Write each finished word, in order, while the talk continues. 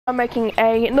I'm making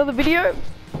another video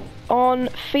on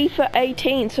FIFA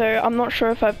 18, so I'm not sure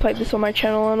if I've played this on my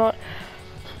channel or not.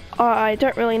 I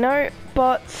don't really know,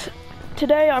 but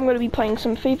today I'm going to be playing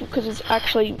some FIFA because it's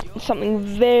actually something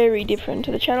very different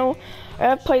to the channel. I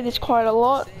have played this quite a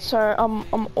lot, so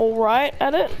I'm alright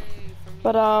at it,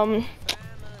 but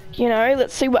you know,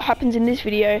 let's see what happens in this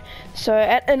video. So,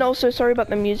 and also sorry about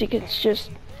the music, it's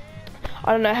just,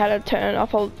 I don't know how to turn it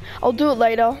up. I'll do it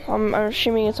later. I'm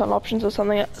assuming it's on options or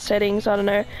something, settings, I don't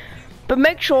know. But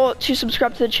make sure to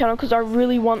subscribe to the channel because I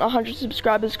really want 100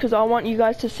 subscribers because I want you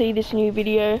guys to see this new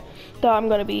video that I'm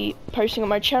going to be posting on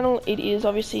my channel. It is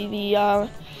obviously the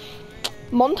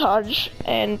montage,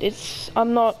 and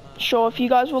I'm not sure if you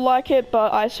guys will like it,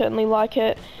 but I certainly like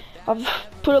it. I've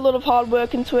put a lot of hard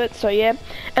work into it, so yeah.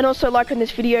 And also like on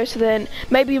this video, so then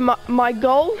maybe my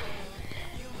goal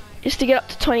is to get up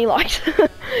to 20 likes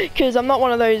because I'm not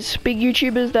one of those big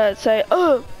YouTubers that say,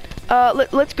 oh,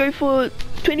 let's go for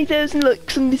 20,000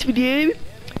 likes on this video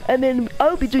and then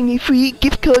I'll be doing a free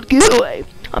gift card giveaway.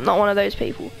 I'm not one of those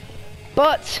people.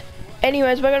 But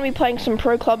anyways, we're going to be playing some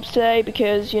pro clubs today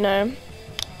because, you know,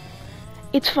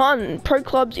 it's fun. Pro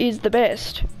clubs is the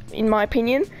best in my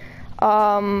opinion,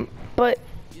 but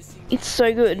it's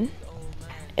so good.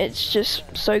 It's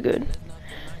just so good.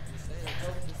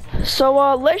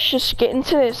 So let's just get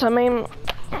into this. I mean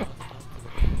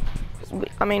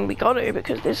we got to,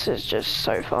 because this is just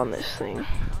so fun, this thing.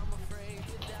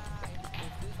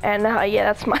 And yeah,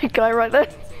 that's my guy right there.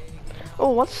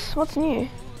 Oh, what's new?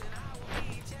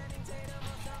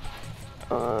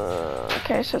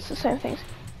 Okay, so it's the same things.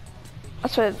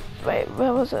 That's where. Wait,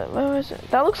 where was it? Where was it?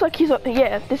 That looks like he's.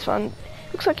 Yeah, this one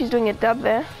looks like he's doing a dab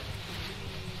there.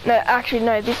 No, actually,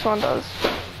 no, this one does.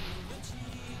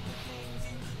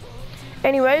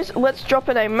 Anyways, let's drop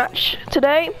in a match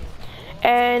today.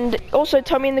 And also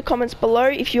tell me in the comments below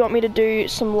if you want me to do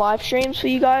some live streams for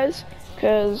you guys,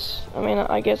 because I mean,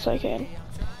 I guess I can.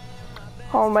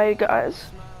 Oh my guys.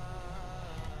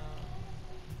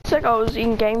 It's like I was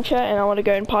in game chat and I want to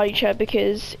go in party chat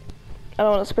because I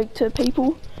don't want to speak to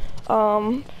people.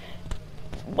 When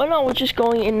I was just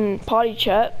going in party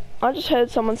chat, I just heard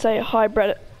someone say hi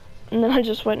Brett, and then I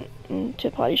just went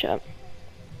into party chat.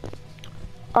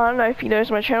 I don't know if he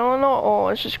knows my channel or not,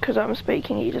 or it's just because I'm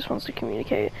speaking, he just wants to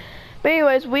communicate. But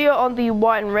anyways, we are on the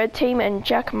white and red team, and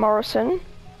Jack Morrison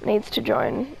needs to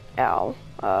join our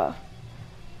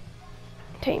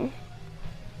team.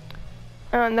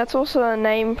 And that's also a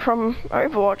name from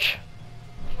Overwatch.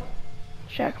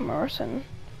 Jack Morrison,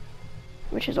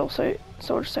 which is also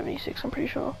Soldier 76, I'm pretty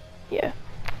sure. Yeah.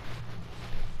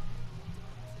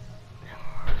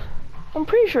 I'm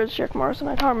pretty sure it's Jack Morrison.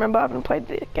 I can't remember. I haven't played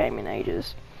the game in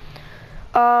ages.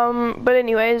 But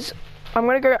anyways, I'm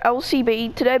gonna go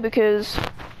LCB today because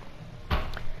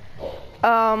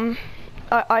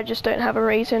I just don't have a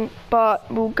reason.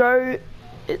 But we'll go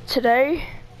today.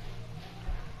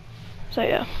 So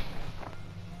yeah.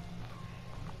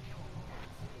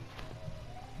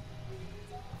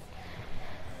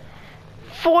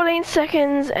 $14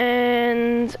 seconds,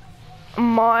 and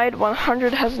Mide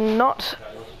 100 has not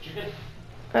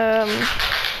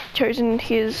chosen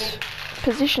his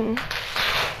position.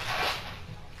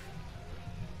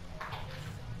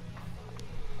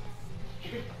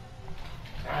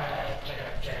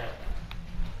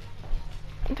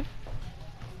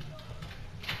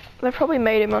 They probably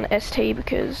made him on ST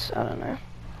because I don't know.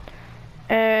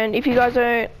 And if you guys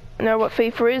don't know what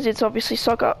FIFA is, it's obviously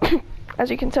soccer,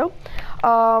 as you can tell.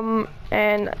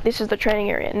 And this is the training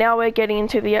area. Now we're getting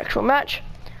into the actual match.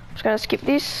 I'm just gonna skip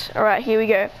this. Alright, here we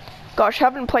go. Gosh,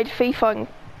 haven't played FIFA in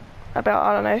about,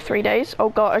 I don't know, 3 days. Oh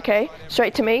god, okay.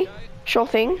 Straight to me. Sure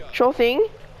thing, sure thing.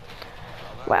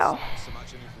 Wow.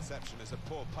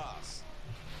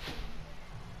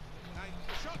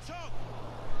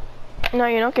 No,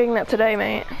 you're not getting that today,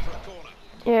 mate.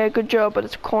 Yeah, good job, but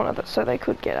it's a corner, so they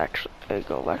could get a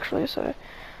goal actually, so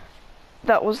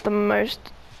that was the most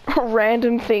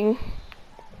random thing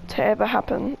to ever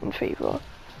happen in FIFA.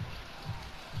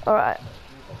 Alright,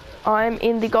 I'm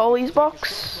in the goalie's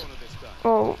box.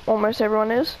 Well, almost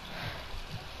everyone is.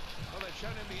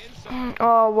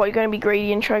 Oh, what, you're going to be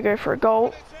greedy and try to go for a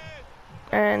goal.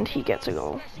 And he gets a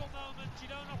goal.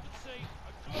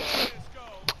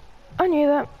 I knew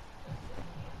that.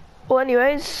 Well,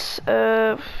 anyways,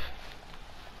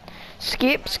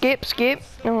 skip.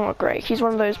 Oh, great. He's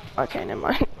one of those. Okay, never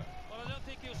mind.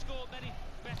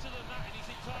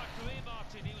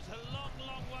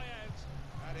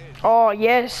 Oh,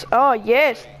 yes. Oh,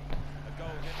 yes.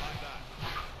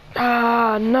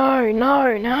 Ah,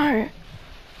 no.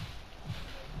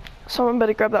 Someone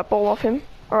better grab that ball off him.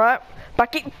 Alright.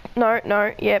 Back it. No,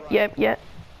 no. Yep, yep, yep.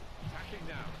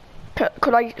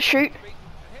 Could I shoot?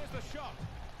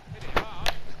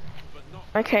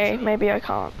 Okay, maybe I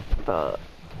can't, but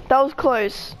that was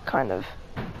close, kind of.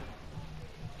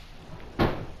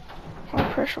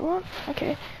 High pressure one?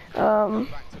 Okay. Oh,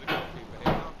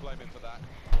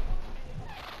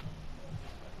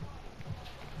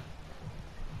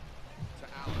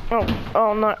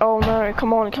 oh no, oh no,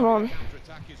 come on, come on.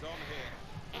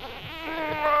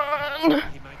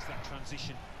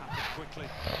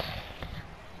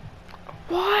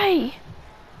 Why?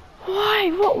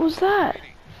 Why? What was that?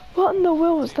 What in the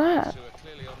world was that?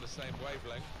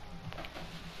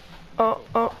 Oh,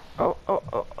 oh, oh, oh,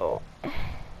 oh, oh.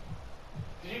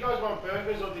 Did you guys want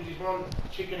burgers or did you want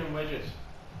chicken and wedges?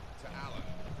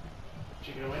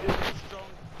 Chicken and wedges?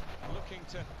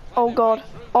 Oh god.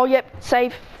 Oh yep,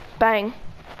 save. Bang.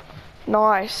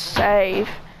 Nice, save.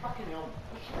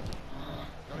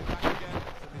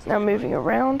 Now moving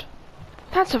around.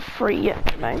 That's a free, yeah,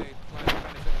 bang.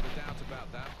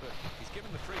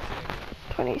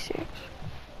 26.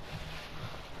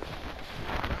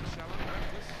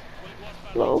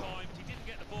 Low.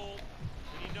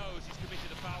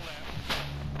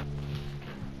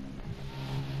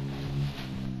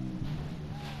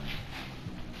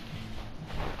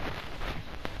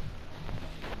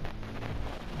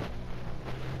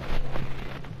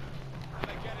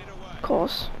 Of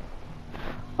course.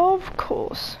 Of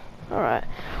course. Alright.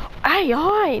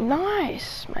 AI,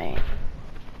 nice, mate.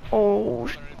 Oh,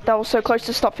 that was so close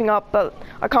to stuffing up, but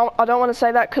I don't want to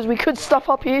say that because we could stuff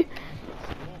up here.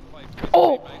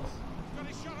 Oh!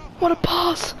 What a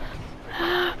pass!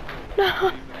 No!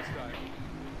 I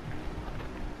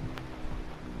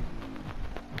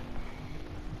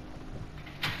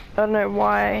don't know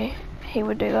why he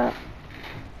would do that.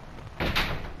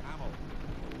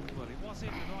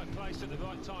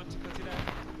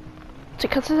 To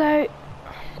cut it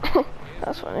out.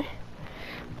 That's funny.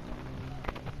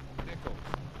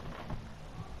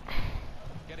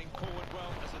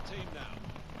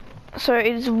 So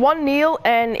it's 1-0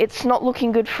 and it's not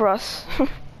looking good for us.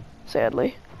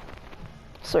 Sadly.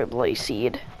 So bloody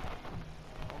sad.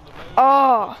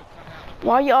 Ah! Oh,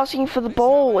 why are you asking for the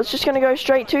ball? It's just gonna go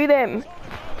straight to them.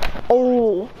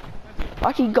 Oh.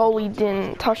 Lucky goalie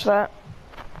didn't touch that.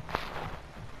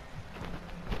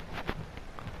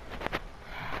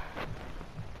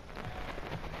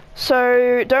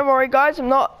 So don't worry guys, I'm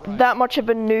not that much of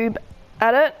a noob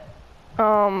at it.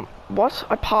 What?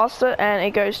 I passed it and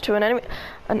it goes to an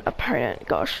opponent.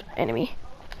 Gosh, enemy.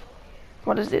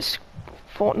 What is this?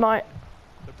 Fortnite?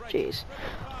 Jeez.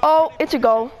 Oh, it's a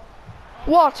goal.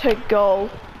 What a goal.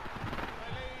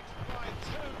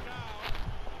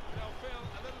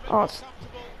 Oh, it's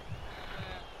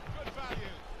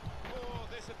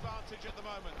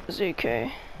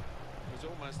Zuko.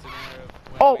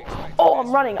 Oh, oh,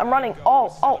 I'm running.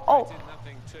 Oh, oh, oh.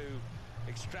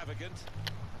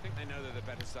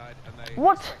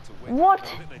 What? What?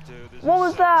 What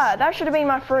was that? That should have been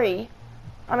my free.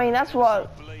 I mean, that's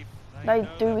what they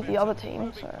do with the other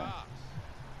team, so.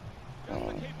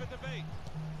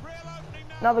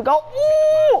 Another goal.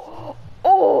 Ooh!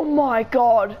 Oh my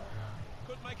god.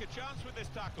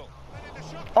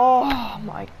 Oh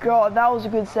my god, that was a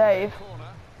good save.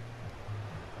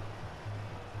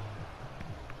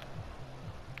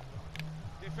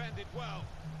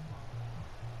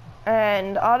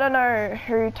 And I don't know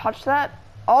who touched that.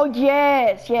 Oh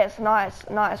yes, yes, nice,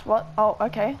 nice. What? Oh,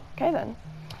 okay, okay then.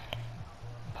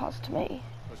 Pass to me.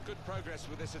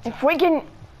 If we can.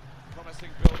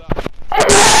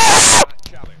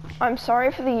 I'm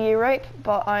sorry for the ear rape,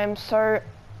 but I am so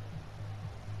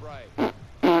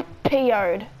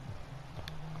PO'd.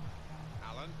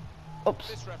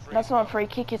 Oops, that's not a free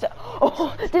kick, is it?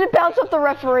 Oh, did it bounce off the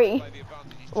referee?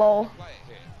 Lol.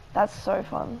 That's so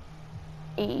fun.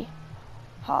 E.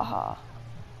 Haha.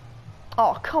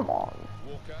 Oh, come on.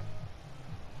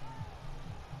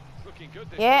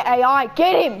 Yeah, AI,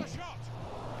 get him!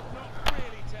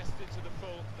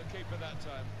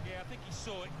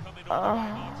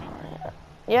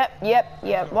 Yep, yep,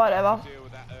 yep, whatever.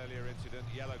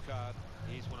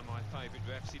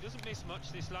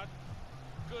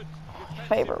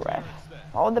 Favorite ref.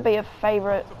 Why would there be a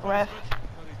favorite ref?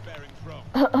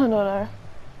 I don't know.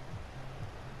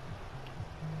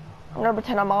 I'm gonna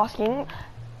pretend I'm asking,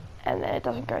 and then it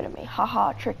doesn't go to me.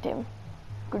 Haha, tricked him.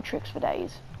 Good tricks for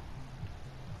days.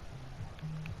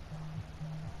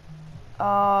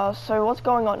 So what's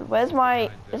going on? Is my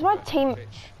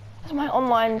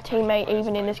online teammate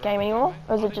even in this game anymore,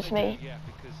 or is it just me? Yeah,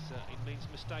 because it means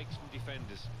mistakes from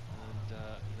defenders, and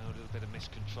you know, a little bit of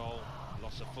miscontrol,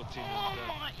 loss of footing.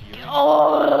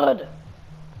 God!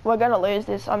 We're gonna lose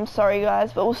this. I'm sorry,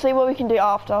 guys, but we'll see what we can do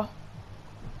after.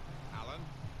 Allen.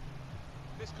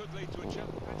 This could lead to a chance.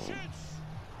 And shoots!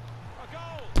 A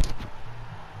goal!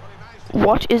 Well, he managed to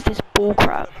What is this bull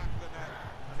crap?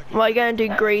 Well, you're gonna do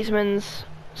Griezmann's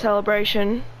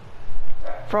celebration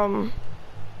from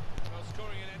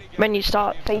when you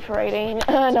start FIFA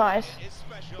 18. Nice.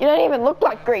 You don't even look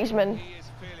like Griezmann. He is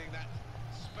feeling that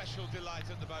special delight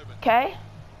at the moment. Okay?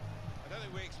 I don't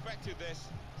think we expected this.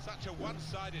 Such a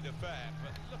one-sided affair,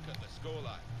 but look at the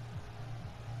scoreline.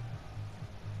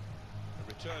 A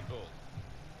return ball.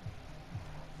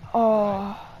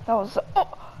 Oh, that was.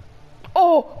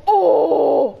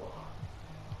 Oh!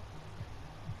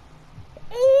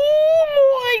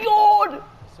 Oh my God!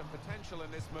 Some potential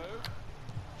in this move.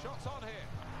 Shots on here.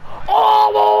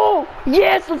 Oh!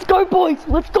 Yes, let's go, boys.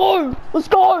 Let's go. Let's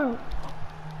go.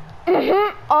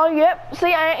 Oh, yep.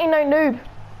 See, I ain't no noob.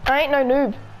 I ain't no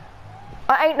noob.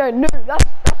 I ain't no noob.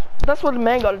 That's what a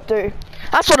man gotta do.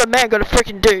 That's what a man gotta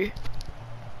freaking do.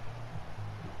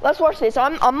 Let's watch this.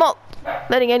 I'm not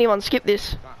letting anyone skip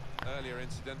this. That earlier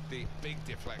incident, the big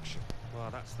deflection. Well,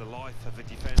 that's the life of a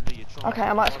defender. You try Okay,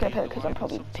 I might skip it because I'm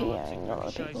probably POing a lot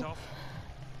of people.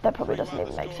 That probably doesn't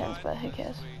even make sense, but who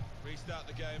cares? We restart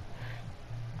the game.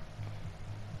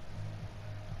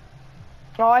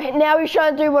 Oh, now he's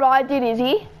trying to do what I did, is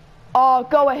he? Oh,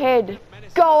 go ahead.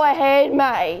 Go ahead,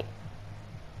 mate.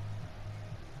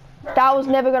 That was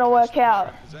never going to work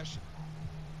out.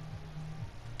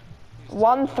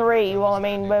 1-3. Well, I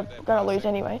mean, we're going to lose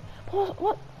anyway.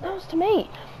 What? That was to me.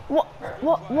 What?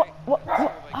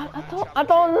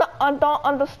 I don't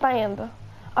understand.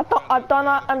 I do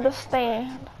not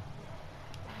understand.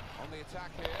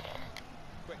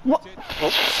 What?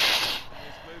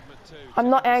 I'm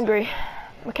not angry.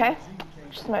 Okay?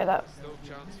 Just know that.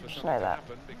 Just know that.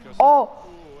 Oh!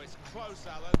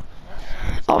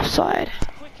 Offside.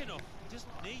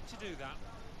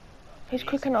 He's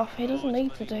quick enough. He doesn't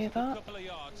need to do that.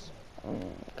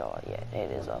 God, yeah,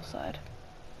 it is offside.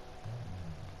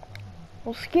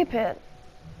 We'll skip it.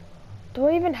 Do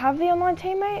I even have the online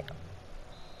teammate?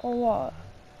 Or what?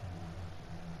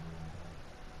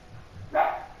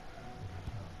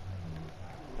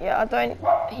 Yeah, I don't.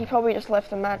 He probably just left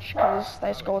the match because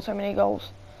they scored so many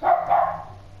goals.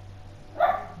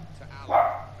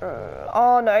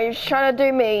 Oh no, he's trying to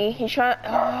do me. He's trying.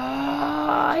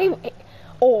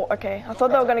 Oh, okay. I thought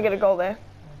they were gonna get a goal there.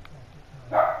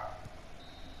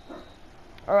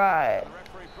 Alright.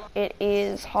 It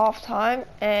is half time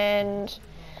and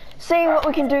seeing what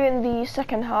we can do in the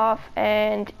second half,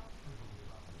 and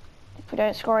if we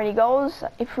don't score any goals,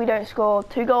 if we don't score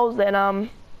 2 goals, then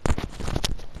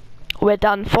we're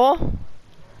done for.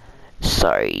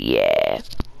 So yeah.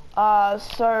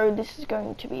 So this is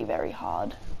going to be very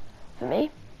hard for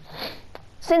me.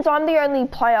 Since I'm the only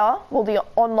player, well, the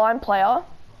online player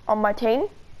on my team,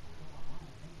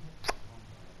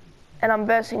 and I'm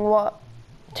versing what,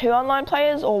 2 online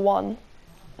players or 1?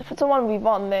 If it's a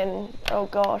 1v1, then oh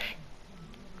gosh.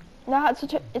 No, it's a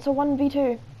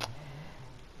 1v2.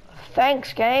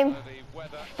 Thanks, game.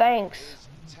 Thanks.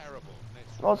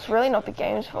 Well, it's really not the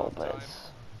game's fault, but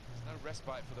it's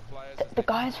the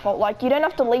guy's fault. Like, you don't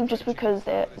have to leave just because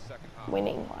they're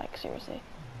winning. Like, seriously.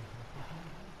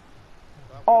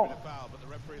 Oh,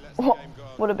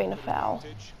 would have been a foul.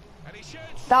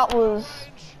 That was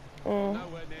a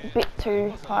bit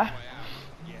too high.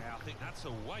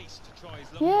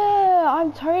 Yeah,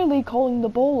 I'm totally calling the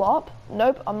ball up.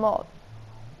 Nope, I'm not.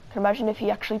 Can imagine if he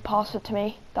actually passed it to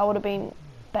me. That would have been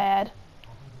bad.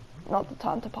 Not the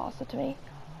time to pass it to me.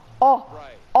 Oh,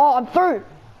 oh, I'm through.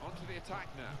 Onto the attack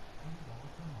now.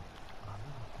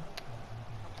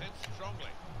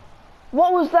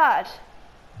 What was that?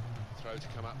 Throw to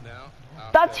come up now.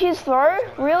 That's his throw?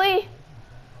 Really?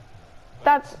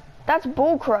 That's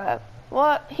bullcrap.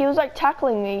 What? He was like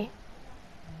tackling me,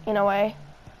 in a way.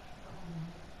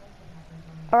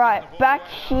 Alright, back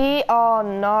here. Oh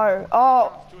no.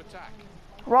 Oh,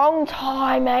 wrong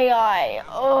time, AI.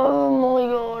 Oh my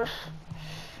gosh.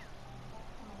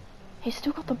 He's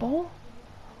still got the ball?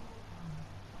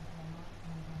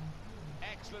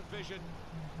 Excellent vision.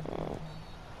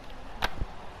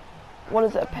 What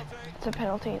is it? It's a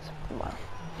penalty. It's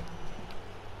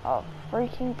a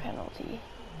freaking penalty.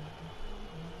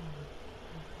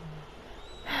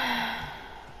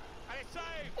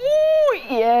 Ooh,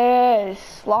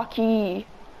 yes! Lucky.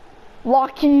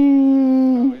 Lucky!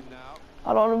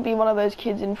 I don't want to be one of those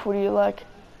kids in footy like,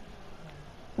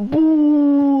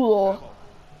 boo! Or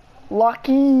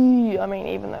lucky! I mean,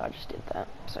 even though I just did that.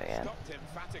 So yeah.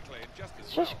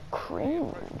 It's just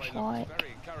cringe. Like,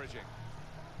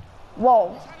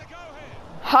 Whoa. He's had a go here.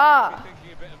 Ha!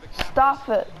 Thinking a bit of the cameras. Stop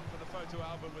it. Gone for the photo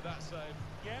album with that save.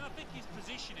 Yeah, and I think his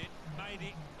positioning made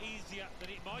it easier than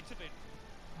it might have been.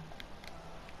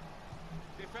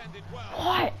 Defended well.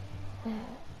 What? And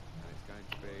it's going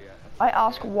to be I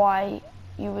ask why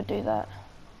you would do that.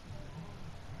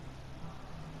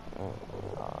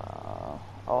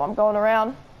 Oh, I'm going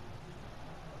around.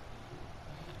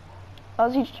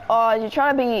 Is you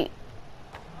trying to be...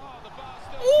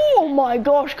 Oh my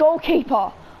gosh,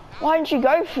 goalkeeper! Why didn't you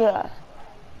go for that?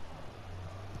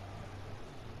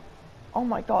 Oh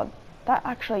my god, that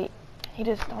actually... He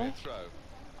just done.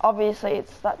 Obviously,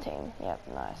 it's that team. Yep,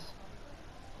 nice.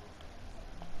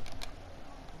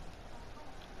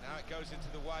 Now it goes into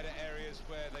the wider areas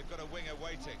where they've got a winger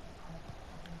waiting.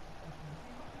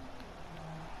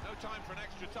 No time for an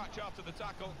extra touch after the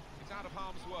tackle. It's out of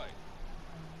harm's way.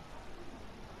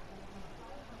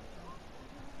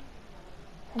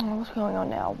 Oh, what's going on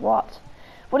now? What?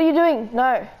 What are you doing?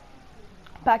 No.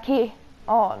 Back here.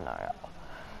 Oh no.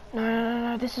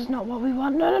 No, this is not what we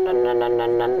want.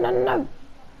 No.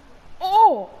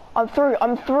 Oh! I'm through.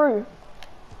 Let's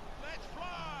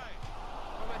fly.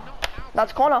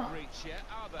 That's corner.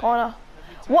 Corner.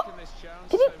 What?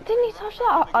 Didn't he touch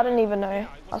that? I didn't even know.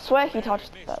 I swear he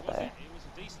touched that though.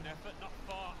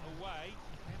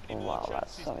 Well,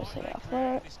 that's obviously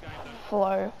our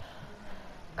flow.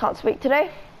 Can't speak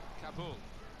today.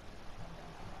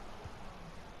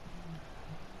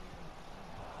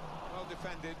 Well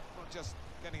defended, not just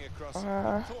getting across.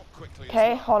 Quickly.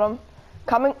 Okay, hold on.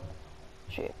 Coming.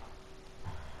 Shoot.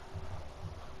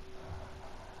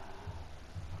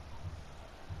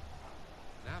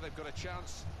 Now they've got a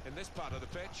chance in this part of the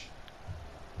pitch.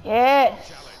 Yes.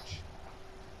 Challenge.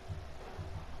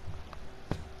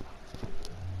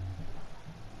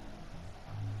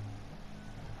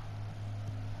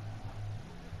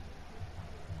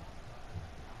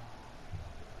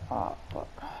 Oh, fuck.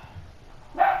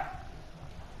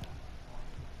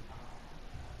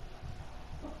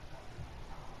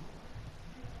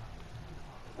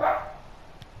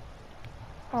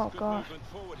 Oh gosh.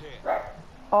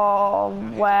 Oh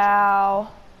wow.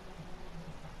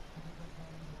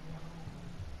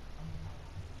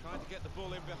 Trying to get the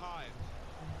ball in behind.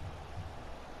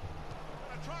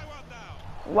 Gonna try one now.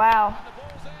 Wow. And the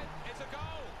ball's in. It's a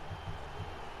goal.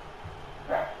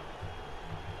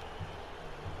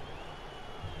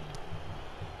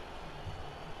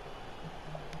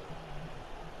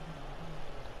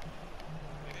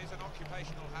 It is an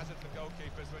occupational hazard for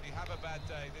goalkeepers. When you have a bad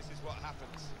day, this is what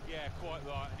happens. Yeah, quite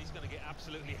right. And he's going to get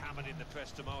absolutely hammered in the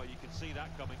press tomorrow. You can see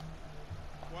that coming.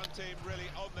 One team really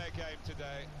on their game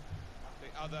today,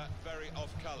 the other very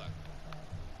off colour.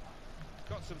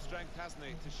 Got some strength, hasn't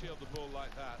he, to shield the ball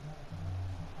like that.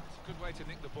 It's a good way to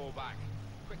nick the ball back.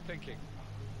 Quick thinking.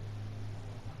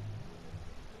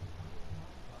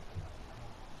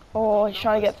 Oh, he's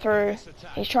trying to get through.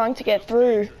 He's trying to get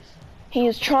through. He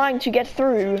is trying to get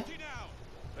through.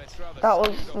 That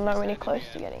was nowhere close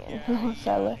to getting in,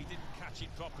 sadly. He didn't catch it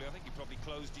properly. I think he probably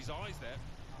closed his eyes there.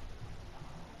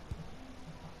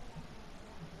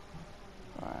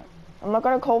 Alright. I'm not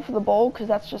going to call for the ball because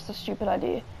that's just a stupid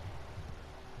idea.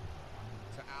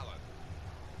 To Allen.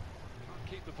 Can't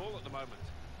keep the ball at the moment.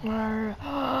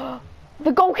 No.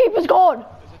 The goalkeeper's gone!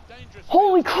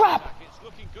 Holy crap!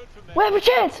 We have a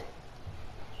chance!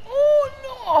 Oh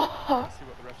no! Let's see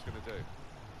what the ref's going to do.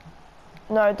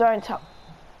 No, don't tell.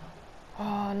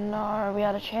 Oh no, we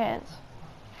had a chance.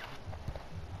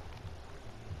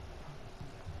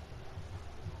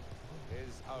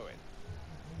 Here's Owen.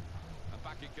 And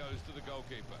back it goes to the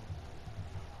goalkeeper.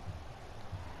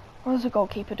 What is the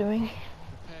goalkeeper doing?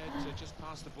 Prepared to just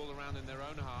pass the ball around in their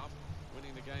own half,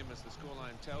 winning the game as the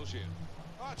scoreline tells you.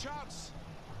 Oh, chance!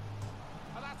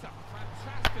 And that's a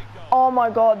fantastic goal. Oh my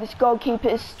god, this goalkeeper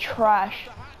is trash.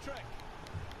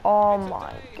 Oh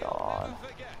my god.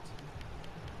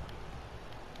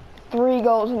 3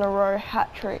 goals in a row,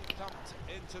 hat-trick. Thumped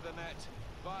into the net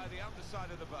via the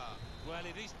underside of the bar. Well,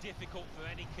 it is difficult for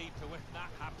any keeper when that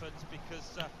happens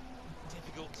because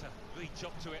difficult to reach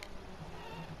up to it.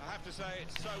 I have to say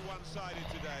it's so one-sided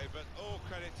today, but all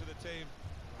credit to the team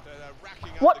that are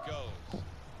racking up What? the goals.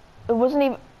 It wasn't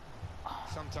even...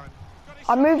 Sometimes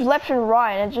I moved left and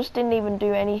right and it just didn't even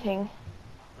do anything.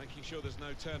 making sure there's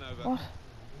no turnover. What?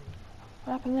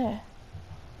 What happened there?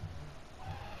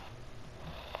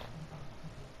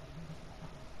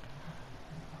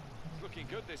 It's looking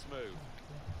good, this move.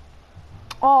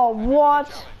 Oh,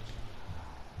 what?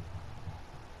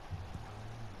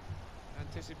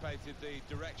 Anticipated the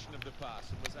direction of the pass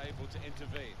and was able to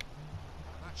intervene.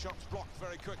 That shot's blocked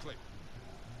very quickly.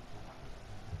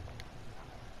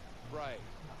 Bray.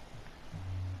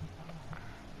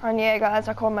 And yeah, guys,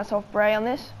 I call myself Bray on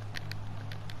this.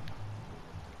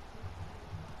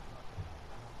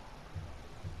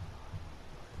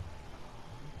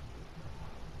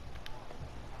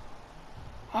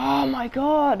 Oh my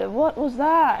god, what was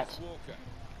that? Walker.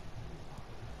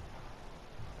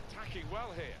 Attacking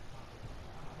well here.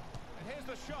 And here's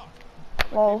the shot.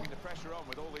 Lol. Keeping the pressure on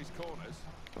with all these corners.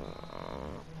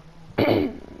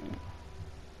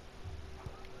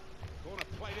 Corner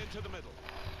played into the middle.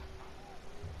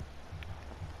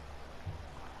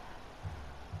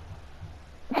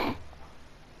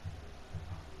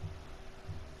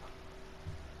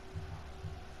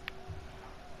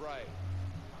 Bray.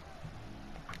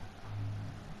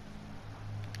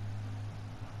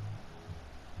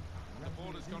 The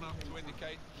ball has gone up to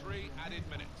indicate 3 added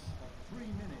minutes. 3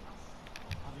 minutes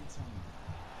added time.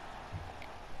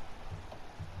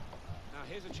 Now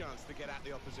here's a chance to get at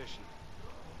the opposition.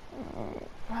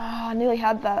 Ah, I nearly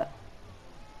had that.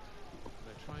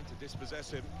 They're trying to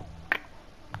dispossess him.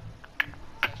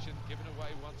 Possession given away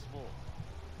once more.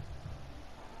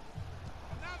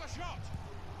 And now the shot.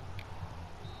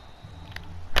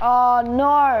 Oh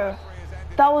no,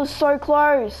 that was so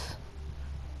close.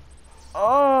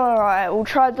 Alright, we'll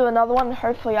try to do another one.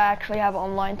 Hopefully I actually have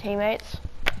online teammates,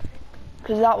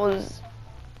 because that was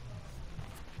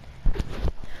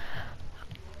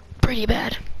pretty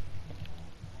bad.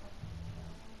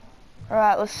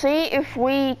 Alright, let's see if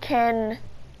we can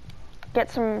get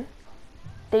some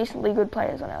decently good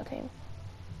players on our team.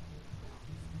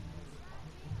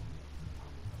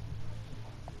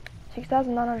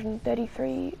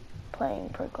 $6,933 playing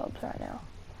pro clubs right now.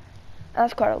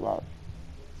 That's quite a lot.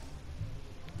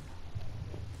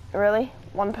 Really?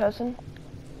 One person?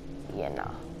 Yeah,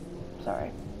 nah.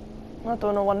 Sorry. I'm not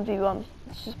doing a 1v1.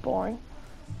 It's just boring.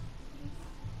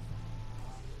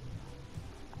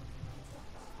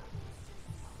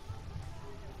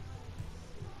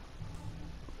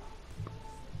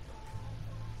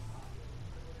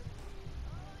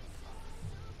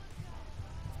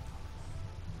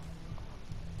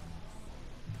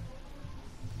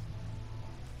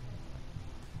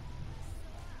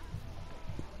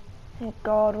 Oh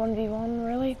god, 1v1,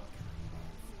 really?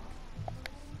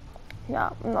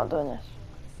 Nah, I'm not doing this.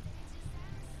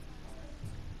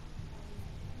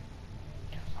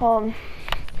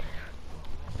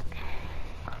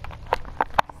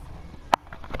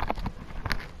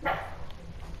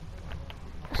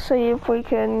 See if we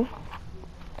can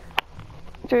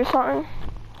do something.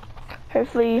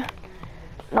 Hopefully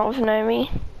not with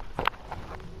Naomi.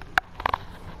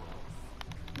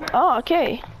 Oh,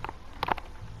 okay.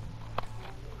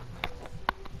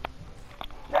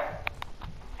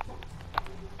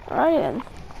 Alright then.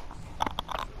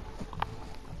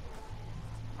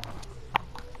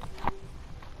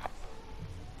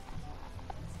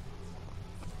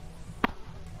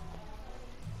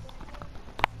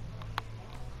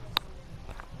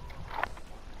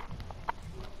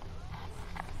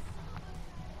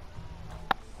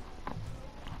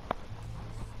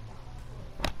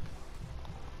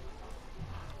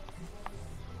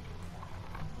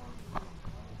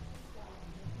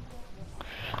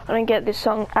 I don't get this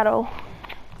song at all.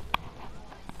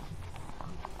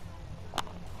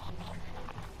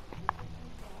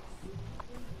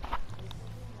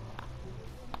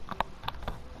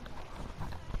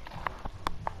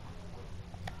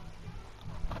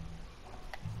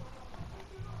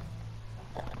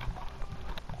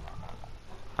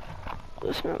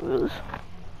 Let's move this.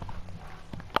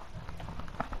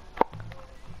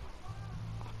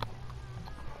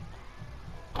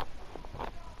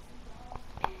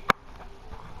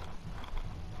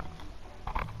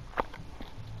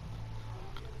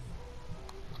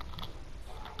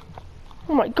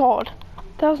 Oh my god,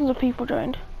 thousands of people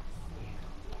joined.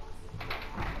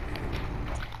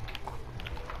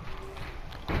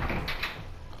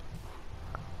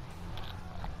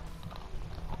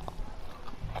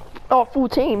 Oh, full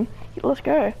team. Let's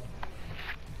go.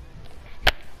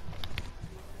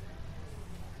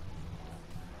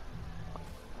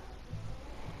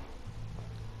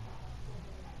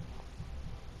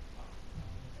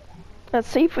 Let's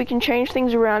see if we can change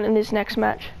things around in this next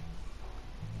match.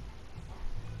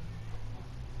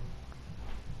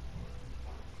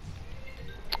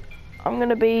 I'm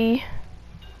gonna be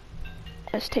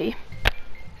ST.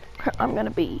 I'm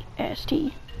gonna be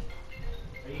ST.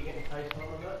 Are you getting face on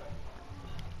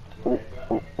that?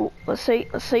 Ooh, let's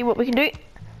see what we can do.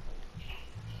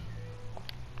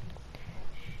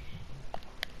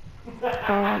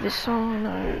 Oh, this song,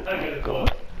 no. Oh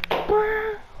god.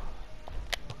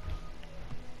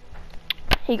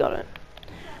 He got it.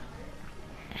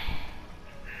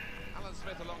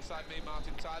 alongside me,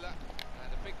 Martin Tyler,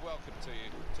 and a big welcome to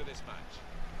you to this match.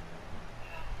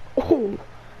 Oh,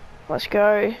 let's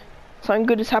go. Something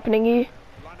good is happening here.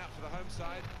 Line up for the home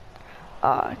side.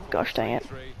 Ah, gosh dang it.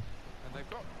 And they've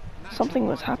got Something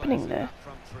was natural happening players in there. that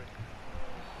front three.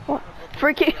 What?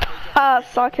 Free kick. Ah,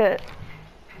 suck it.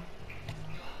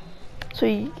 So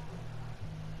you...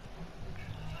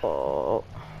 Oh.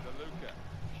 DeLuca.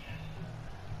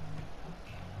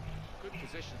 Good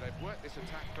position. They've worked this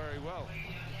attack very well.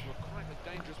 Into a quite a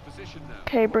dangerous position now.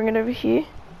 Okay, bring it over here.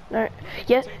 No.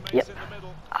 Yeah, yep. In the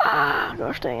middle. Ah,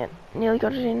 gosh dang it. Nearly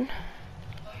got it in.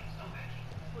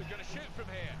 We're going to shoot from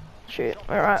here. Shoot.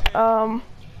 Alright, You can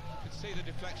see the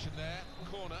deflection there.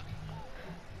 Corner.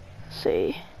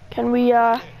 see. Can we,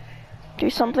 do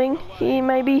something here,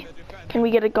 maybe? Can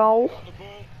we get a goal? Got the ball,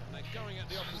 and they're going at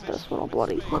the opposition. That's what I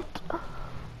bloody want.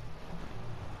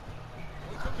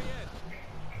 We could be in.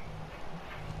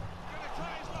 Gonna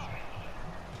try his luck.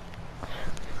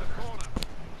 It's a corner.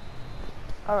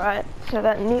 Alright, so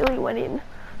that nearly went in.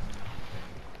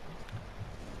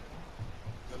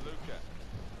 DeLuca.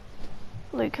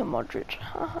 Luka Modric.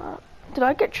 Haha. Did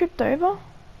I get tripped over?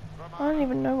 I don't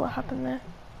even know what happened there.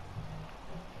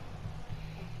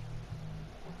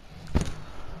 It's a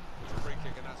free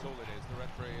kick, and that's all it is. The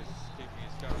referee is keeping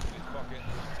his cards in his pocket.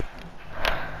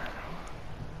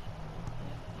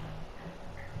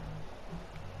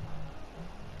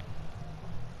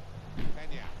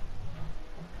 Pena.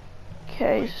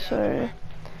 Okay, so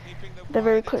Keeping the they're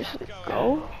very wide close attack to the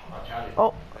going. goal.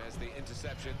 Oh, There's the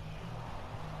interception.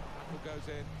 Tackle goes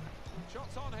in.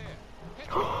 Shots on here. Hit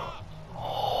the bar.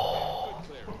 Good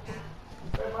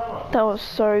clearance. that was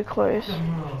so close.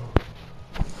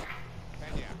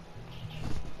 Pena.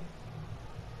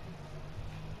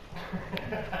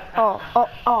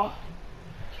 Oh.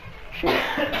 Shoot.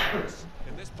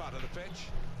 In this part of the pitch.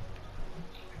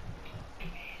 And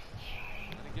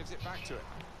he gives it back to it.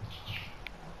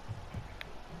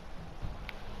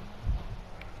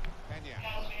 Pena.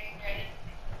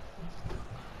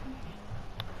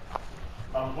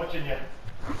 I'm watching you.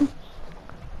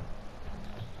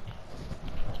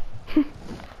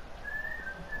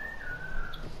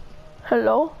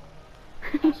 Hello?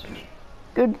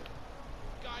 Good.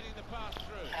 Guiding the pass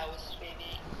through.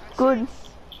 Good.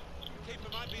 Keeper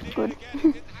might be near Good. it again.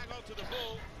 He didn't hang on to the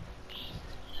ball.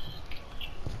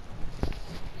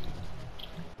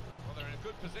 Well, they're in a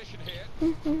good position here.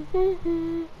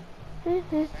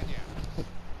 Pena.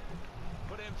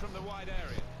 Put in from the wide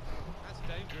area. That's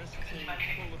dangerous to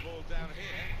pull the ball down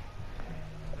here.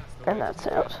 That's the And way that's to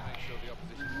play it, out. to make sure the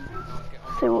opposition can't get on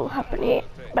See what will happen here.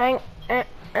 Bang.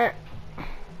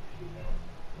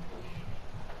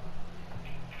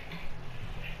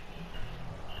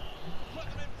 Put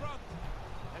them in front.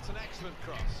 That's an excellent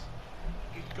cross.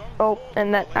 He's gone Oh, forward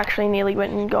and that volley. actually nearly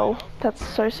went in goal. That's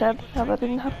so sad how that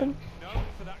didn't happen. Known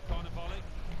for that kind of volley.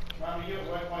 Mum, you at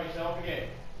work by yourself again?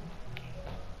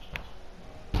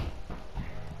 Are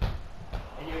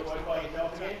you at work by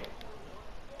yourself again?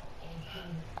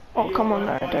 Oh, come on,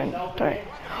 no, don't.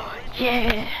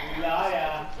 Yeah.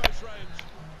 Yeah. Close range.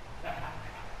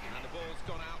 And the ball's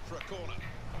gone out for a corner.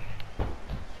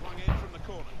 Swung in from the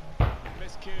corner.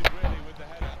 Miscued really with the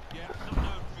header. Yeah, not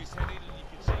known for his heading, and you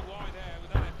can see why there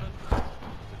with that effort.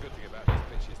 The good thing about these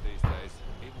pitches these days,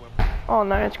 even when Oh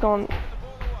no, it's gone. the ball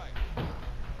away.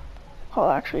 Oh,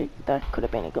 actually, that could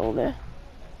have been a goal there.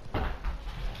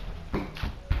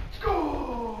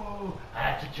 Go!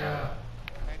 Attitude.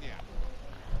 Pena.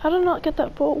 How did I not get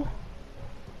that ball?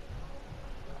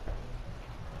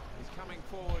 He's coming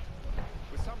forward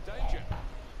with some danger.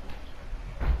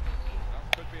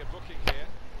 That could be a booking here.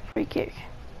 Free kick.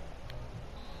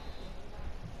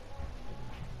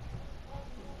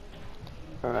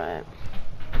 Alright.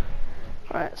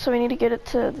 Alright, so we need to get it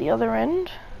to the other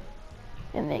end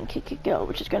and then kick a goal,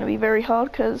 which is going to be very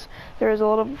hard because there is a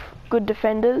lot of good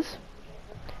defenders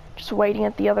just waiting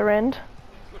at the other end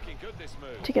It's looking good, this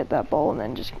move. to get that ball and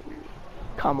then just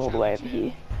come all the way over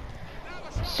here.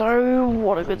 So,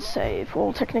 what a good save.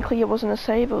 Well, technically it wasn't a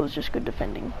save, it was just good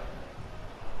defending.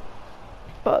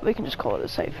 But we can just call it a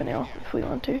save for now, if we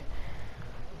want to.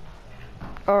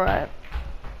 Alright.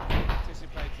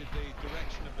 Anticipated the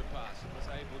direction of the pass and was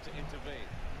able to intervene.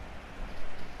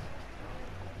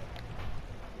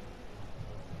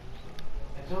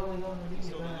 It's only going to be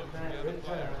Saw the look from the other about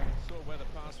player, saw where the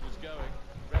pass was going,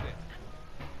 read it.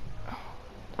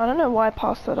 I don't know why I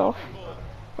passed that off.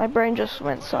 My brain just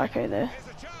went psycho there. Here's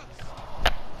a chance.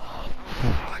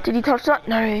 Did he touch that?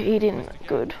 No, he didn't.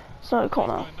 Good. It's not a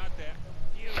corner. Going mad there.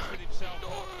 He looks at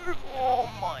himself. Oh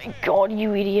my god,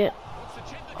 you idiot. Wants to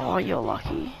chip the Oh, you're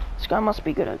lucky. This guy must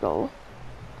be good at goal.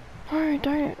 No,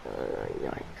 don't.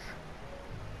 Yikes.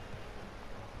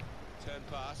 Turn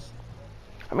pass.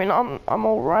 I mean, I'm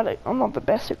alright. I'm not the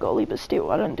best at goalie, but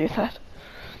still, I don't do that.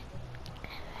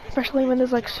 Especially when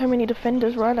there's like so many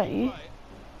defenders right at you.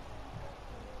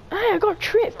 Hey, I got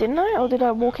tripped, didn't I? Or did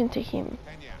I walk into him?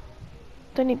 Kenya.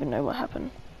 Don't even know what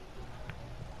happened.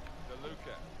 The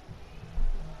Luca.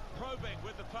 Probing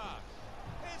with the pass.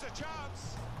 Here's a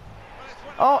chance.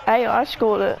 Oh, hey, I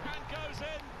scored it. And goes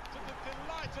in to the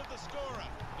delight of the scorer.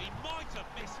 He might have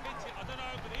mishit it, I don't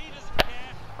know, but he doesn't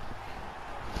care.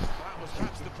 That was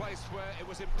perhaps the place where it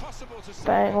was impossible to see.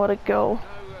 Bang, what a goal.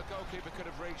 No goalkeeper could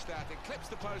have reached that. It clips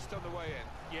the post on the way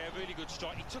in. Yeah, really good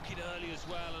strike. He took it early as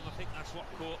well, and I think that's what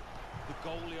caught the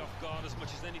goalie off guard as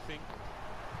much as anything.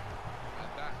 And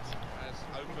that has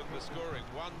opened the scoring.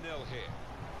 1-0 here.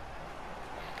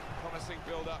 Promising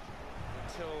build-up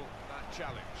until that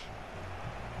challenge.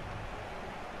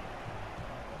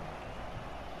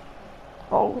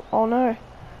 Oh, oh no.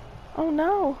 Oh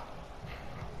no.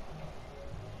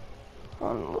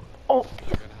 Oh,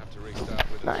 We're going to have to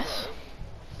restart with a nice.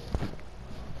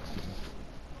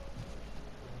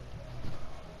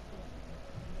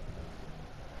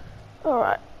 throw.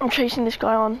 Alright, I'm chasing this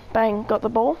guy on. Bang, got the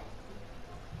ball.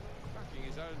 Backing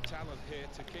his own talent here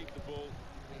to keep the ball.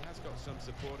 He has got some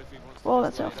support if he wants to. Well,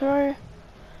 that's our throw.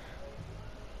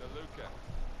 The Luca.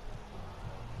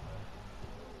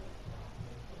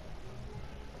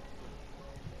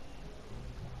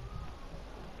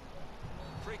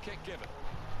 Free kick given.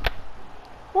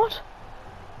 What?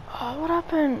 Oh, what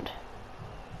happened?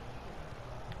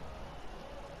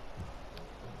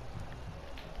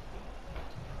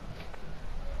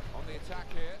 On the attack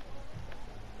here.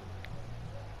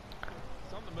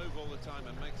 He's on the move all the time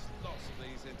and makes lots of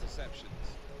these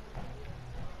interceptions.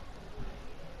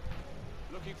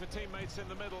 Looking for teammates in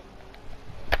the middle.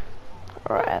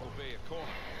 Alright. Will be a corner.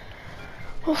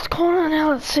 Well, it's corner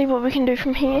now. Let's see what we can do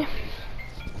from here.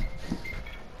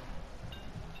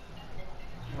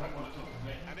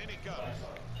 And in it goes.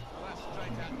 Well, that's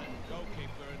straight at the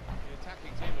goalkeeper, and the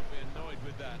attacking team will be annoyed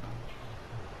with that.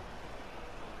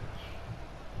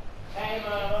 The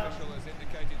official has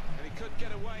indicated that he could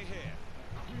get away here.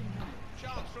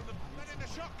 Chance from the letting the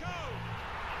shot go.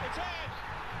 It's in.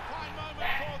 Fine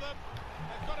moment for them.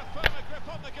 They've got a firmer grip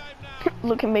on the game now.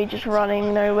 Look at me just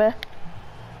running nowhere.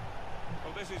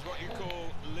 Well, this is what you call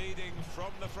leading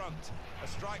from the front. A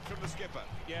strike from the skipper.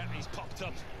 Yeah, he's popped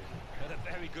up at a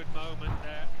very good moment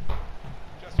there.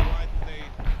 Just widen the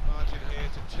margin here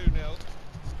to 2-0.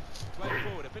 Play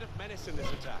forward, a bit of menace in this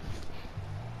attack.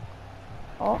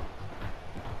 Oh.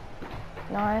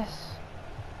 Nice.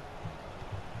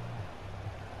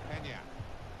 Kenya.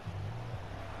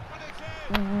 And it's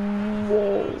in.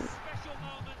 Whoa. Special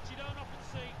moment you don't often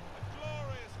see. A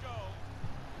glorious goal.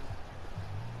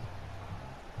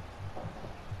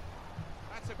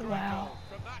 That's a great Wow. goal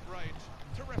from that range.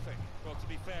 Terrific. Well, to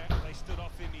be fair, they stood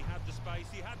off him, he had the space,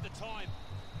 he had the time.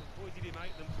 But boy, did he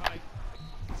make them pay.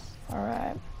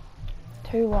 Alright.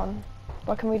 2-1.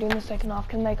 What can we do in the second half?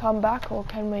 Can they come back, or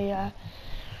can we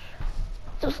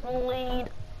just lead?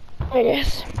 I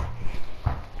guess.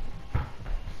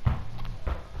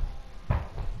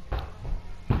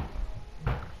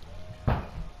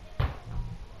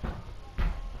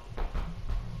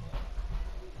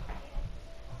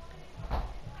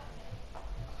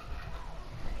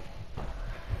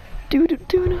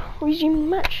 Resume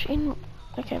match in.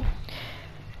 Okay.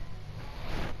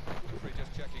 Referee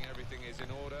just checking everything is in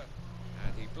order,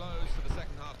 and he blows for the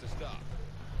second half to start.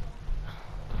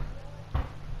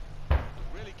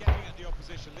 Really getting at the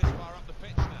opposition this far up the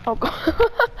pitch now. Oh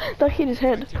god, that hit his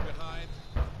head. Waiting behind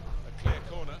a clear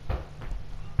corner.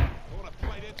 Corner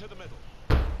played into the middle.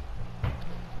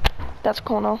 That's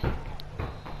corner.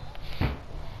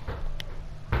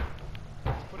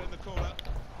 Put in the corner.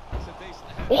 It's a decent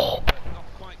header, Oh. but not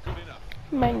quite good enough.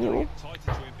 Manual. Tighter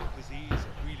to him because he's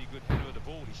a really good winner of the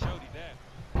ball. He showed it there.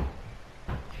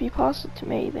 If you pass it to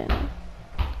me, then.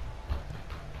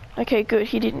 Okay, good.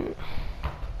 He didn't.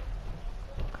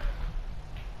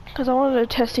 Because I wanted to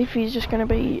test if he's just going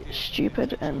to be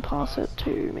stupid and pass it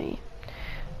to me.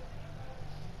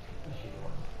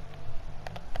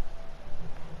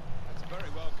 That's very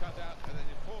well cut out at an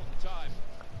important time.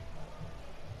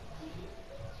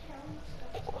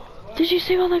 Did you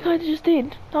see what that guy just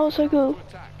did? That was so cool. To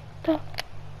attack. That-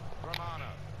 Romano.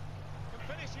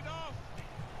 Can finish it off.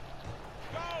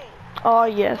 Goal. Oh,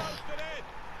 yes. Posted in.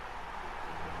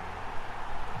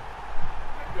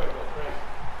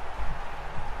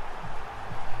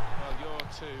 Well, you're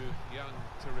too young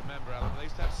to remember, Alan. They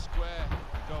used to have square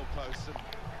goalposts, and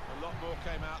a lot more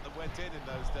came out than went in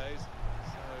those days.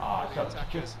 So the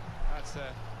attackers That's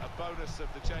a bonus of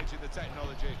the change in the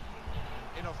technology.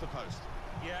 In off the post.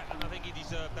 Yeah, and I think he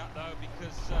deserved that though,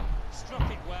 because struck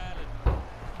it well and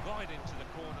right into the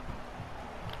corner.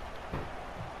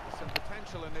 There's some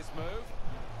potential in this move.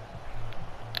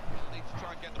 They'll need to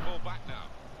try and get the ball back now.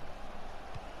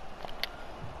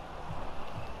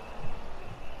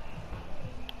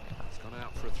 It's gone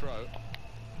out for a throw.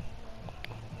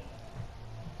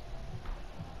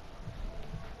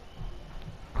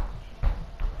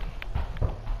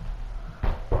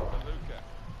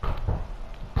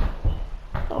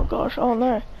 Oh gosh, oh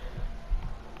no.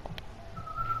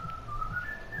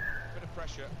 Bit of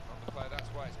pressure on the play, that's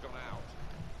why it's gone out.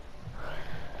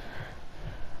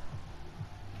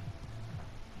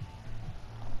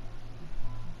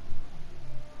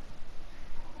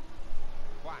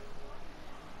 Whack.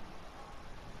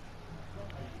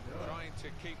 Trying to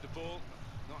keep the ball,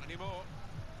 not anymore.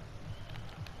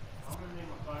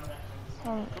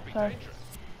 Could be dangerous.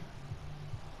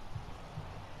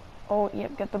 Oh,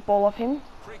 yep, get the ball off him.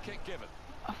 Free kick given.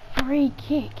 A free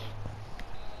kick.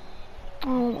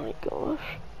 Oh my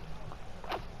gosh.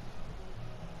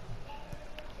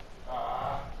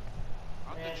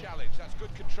 Under challenge, that's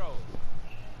good control.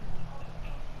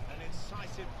 An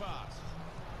incisive pass.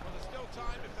 Well, there's still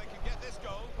time if they can get this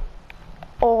goal.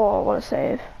 Oh, what a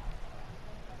save.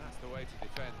 That's the way to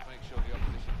defend, make sure the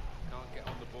opposition can't get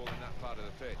on the ball in that part of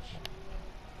the pitch.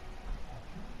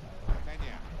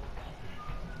 Kenya.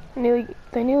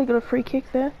 They nearly got a free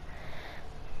kick there.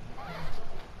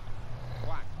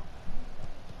 Whack.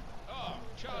 Oh,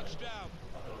 charged down.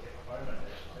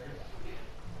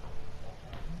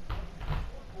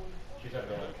 She's over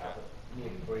there on the carpet. You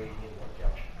can breathe, you can watch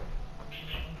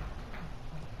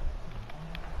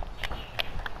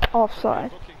out.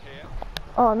 Offside. Looking here.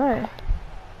 Oh no.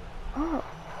 Oh.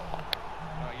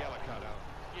 Yellow card out.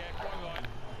 Yeah, quite right.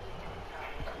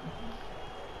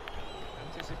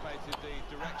 Anticipated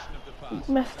the direction of the pass.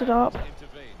 Messed it up.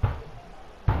 Intervene.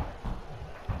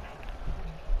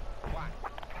 Whack.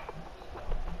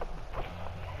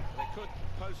 They could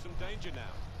pose some danger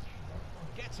now.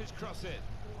 Gets his cross in.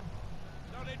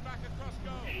 Nodded back across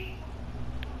goal.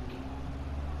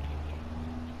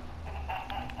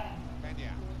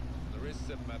 Kenya. There is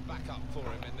some backup for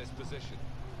him in this position.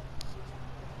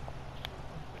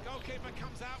 The goalkeeper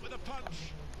comes out with a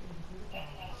punch.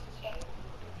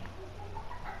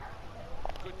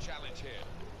 Good challenge here.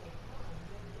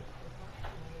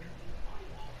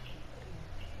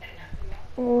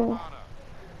 Oh.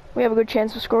 We have a good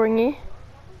chance of scoring here.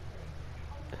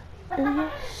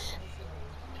 Yes.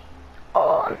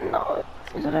 Oh no.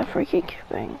 Is it a free kick?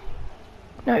 Bang.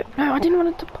 No, I didn't want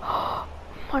it to.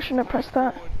 I shouldn't have pressed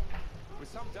that. With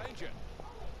some danger.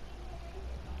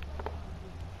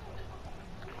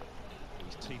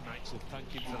 His teammates will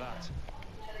thank him for that.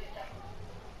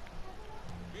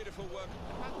 Beautiful work.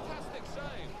 Fantastic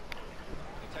save.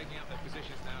 They're taking up their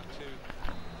positions now to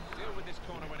deal with this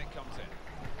corner when it comes in.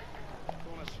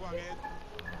 Corner swung in.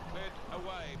 Cleared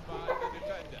away by the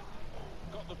defender.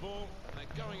 Got the ball. And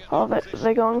they're going at Oh,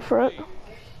 they're going for it.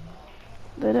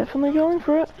 They're definitely going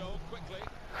for it. goal quickly.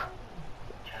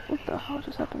 What the hell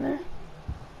just happened there?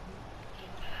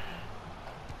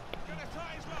 Gonna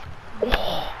try his luck. He's put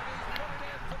it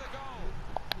in for the goal.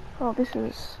 Oh, this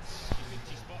is. He picked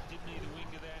his spot, didn't he, the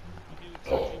winger there? He knew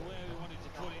exactly where he wanted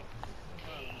to put it.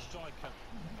 Well, the striker,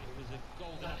 it was a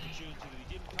golden opportunity that he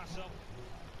didn't pass up.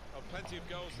 Oh, plenty of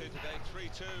goals here today.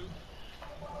 3-2.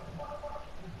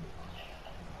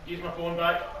 Use my phone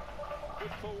back.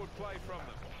 Good forward play from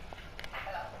them.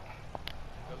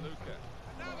 Luca.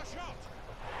 And now the shot.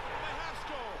 And they have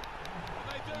scored. And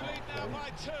they do lead now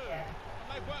by 2. And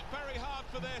they've worked very hard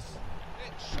for this.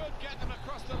 It should get them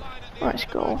across the line at the Nice end of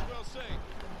the goal. match, we'll see.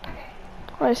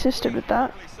 I assisted with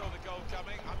that. Probably saw the goal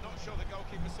coming. I'm not sure the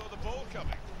goalkeeper saw the ball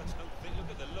coming. I don't think,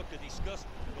 look at the look of disgust.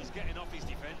 He's getting off his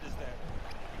defenders there.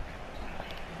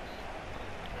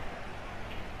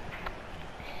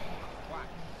 Whack.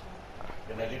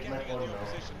 Can I get my Getting in phone the now?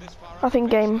 opposition this far I up think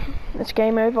the pitch. it's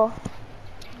game over.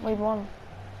 We've won.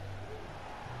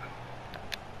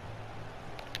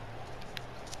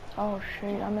 Oh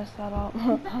shoot, I messed that up.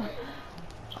 Crafting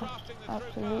the through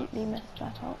Absolutely pass. messed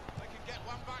that up. They can get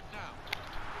one back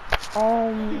now.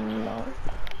 Oh no.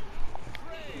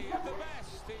 3 of the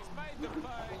best. He's made the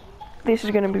play. This is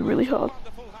going to be really hard.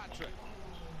 Wonderful hat-trick.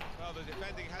 Well, the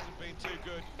defending hasn't been too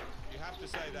good. You have to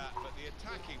say that, but the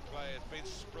attacking play has been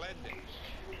splendid.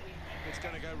 It's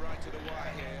going to go right to the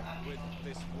wire here with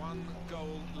this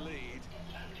 1-goal lead,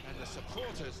 And the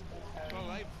supporters,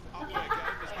 well, they've upped their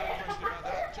game, there's no question about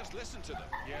that. Just listen to them.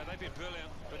 Yeah, they've been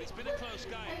brilliant, but it's been a close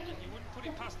game, and you wouldn't put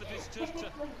it past the visitors to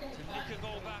nick a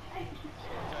goal back.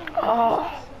 Oh.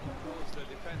 Cause the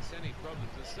defence any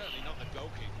problems, and certainly not the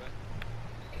goalkeeper.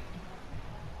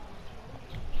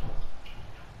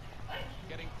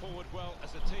 Getting forward well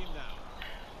as a team now.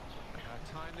 A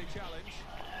timely challenge.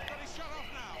 Got his shot off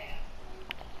now.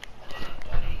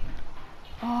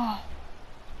 Oh.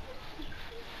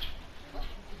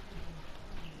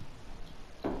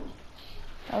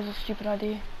 That was a stupid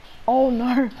idea. Oh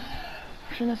no!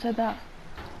 Shouldn't have said that.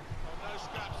 Well, no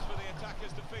scraps for the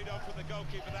attackers to feed on from the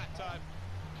goalkeeper that time.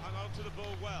 Hung on to the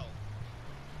ball well.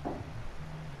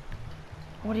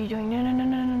 What are you doing? No, no, no,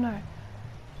 no, no, no.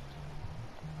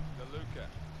 The Luca.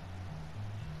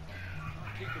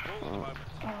 Keep the ball at the moment.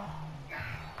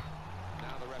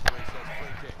 Now the referee says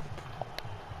free kick.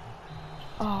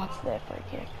 Oh, it's their free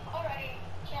kick. Alrighty,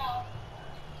 ciao.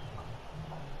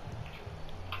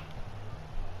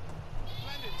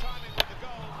 Splendid timing with the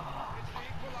goal. It's the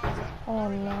equaliser. Oh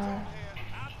Very well no. done here.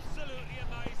 Absolutely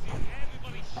amazing.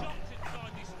 Everybody shocked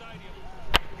inside this stadium.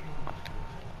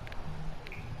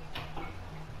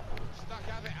 Stuck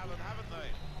at it, Alan, haven't they?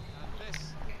 And this.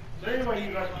 Is there any way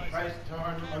you guys can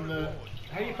FaceTime on the...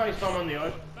 How do you FaceTime on the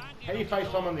iPad? How do you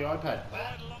FaceTime on the iPad?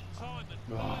 Quite a long time,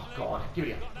 and Oh, God, give it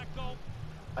here. got that goal.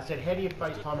 I said, how do you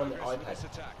FaceTime on the Progress with iPad? this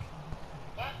attack.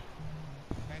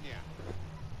 Kenya.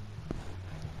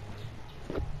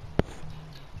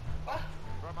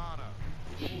 Romano.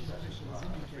 He's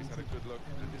had a good look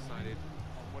and decided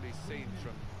on what he's seen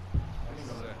from this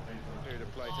period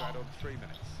of play to add on 3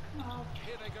 minutes.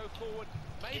 Here they go forward,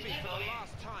 maybe for the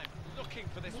last time, looking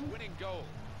for this winning goal.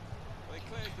 Well, he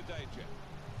clears the danger.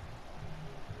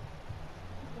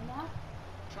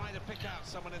 Trying to pick out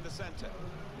someone in the centre.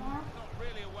 Not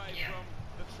really away from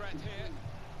the threat here.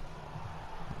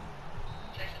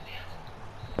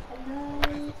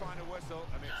 There's the final whistle,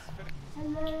 and it's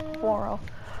finished. 4-0.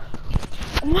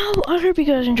 Well, I hope you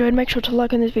guys enjoyed. Make sure to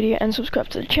like on this video and subscribe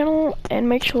to the channel, and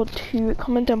make sure to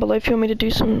comment down below if you want me to do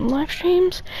some live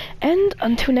streams. And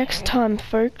until next time,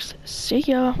 folks, see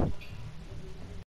ya.